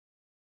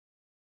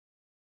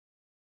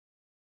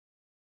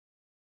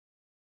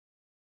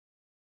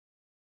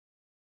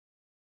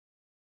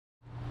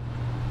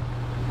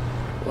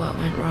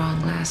went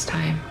wrong last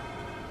time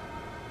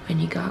when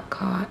you got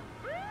caught.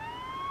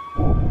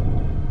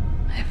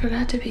 I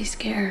forgot to be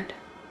scared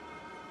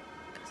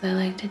because I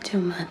liked it too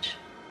much.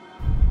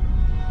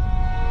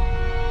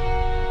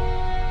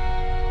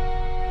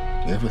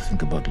 You ever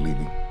think about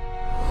leaving?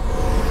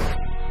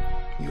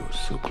 You're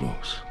so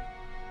close.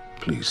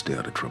 Please stay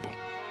out of trouble.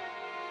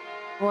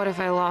 What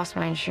if I lost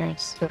my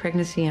insurance? The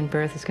pregnancy and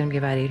birth is going to be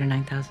about 8,000 or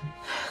 9,000.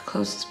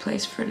 Closest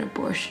place for an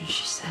abortion,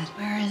 she said.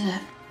 Where is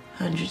it?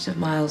 Hundreds of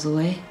miles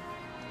away.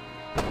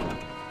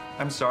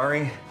 I'm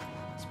sorry.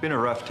 It's been a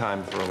rough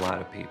time for a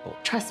lot of people.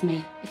 Trust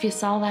me, if you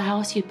sell the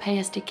house, you'd pay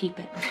us to keep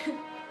it.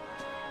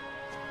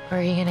 Where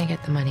are you gonna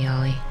get the money,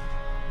 Ollie?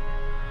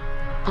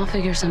 I'll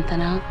figure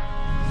something out.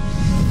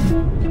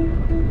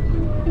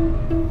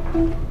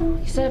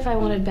 You said if I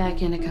wanted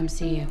back in to come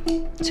see you,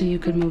 so you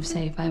could move,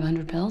 say,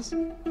 500 bills?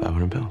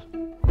 500 bills.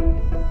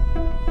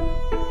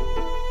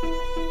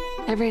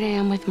 Every day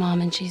I'm with Mom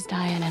and she's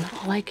dying, and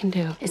all I can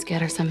do is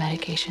get her some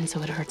medication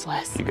so it hurts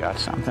less. You got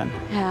something?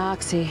 Yeah,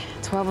 Oxy.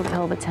 12 a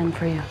pill, but 10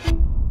 for you.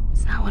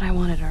 It's not what I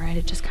wanted, all right?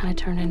 It just kind of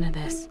turned into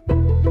this.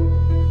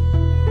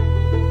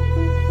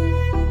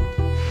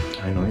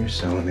 I know you're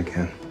selling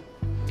again.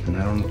 And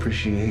I don't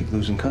appreciate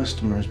losing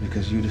customers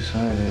because you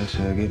decided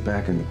to get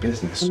back in the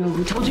business. No,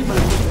 who told you about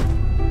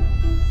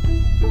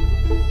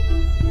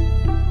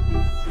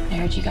I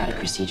heard you got a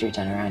procedure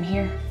done around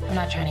here. I'm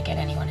not trying to get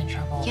anyone in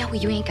trouble. Yeah, well,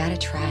 you ain't gotta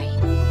try.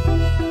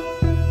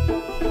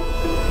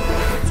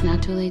 It's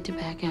not too late to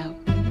back out.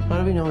 How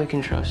do we know we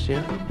can trust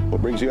you?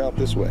 What brings you out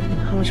this way?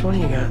 How much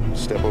money you got?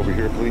 Step over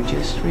here, please.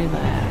 Just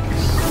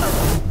relax.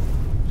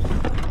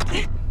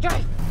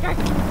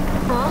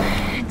 Well,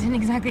 it didn't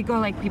exactly go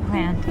like we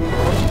planned.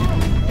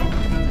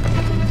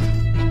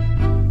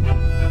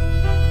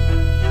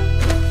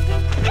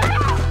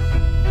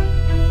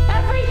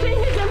 Everything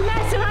is a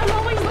mess, and I'm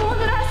always the one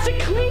that has to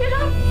clean it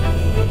up.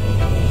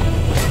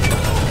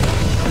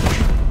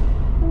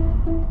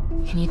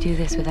 Can you do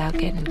this without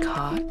getting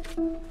caught?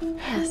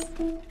 Yes.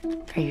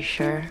 Are you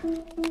sure?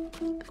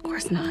 Of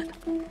course not.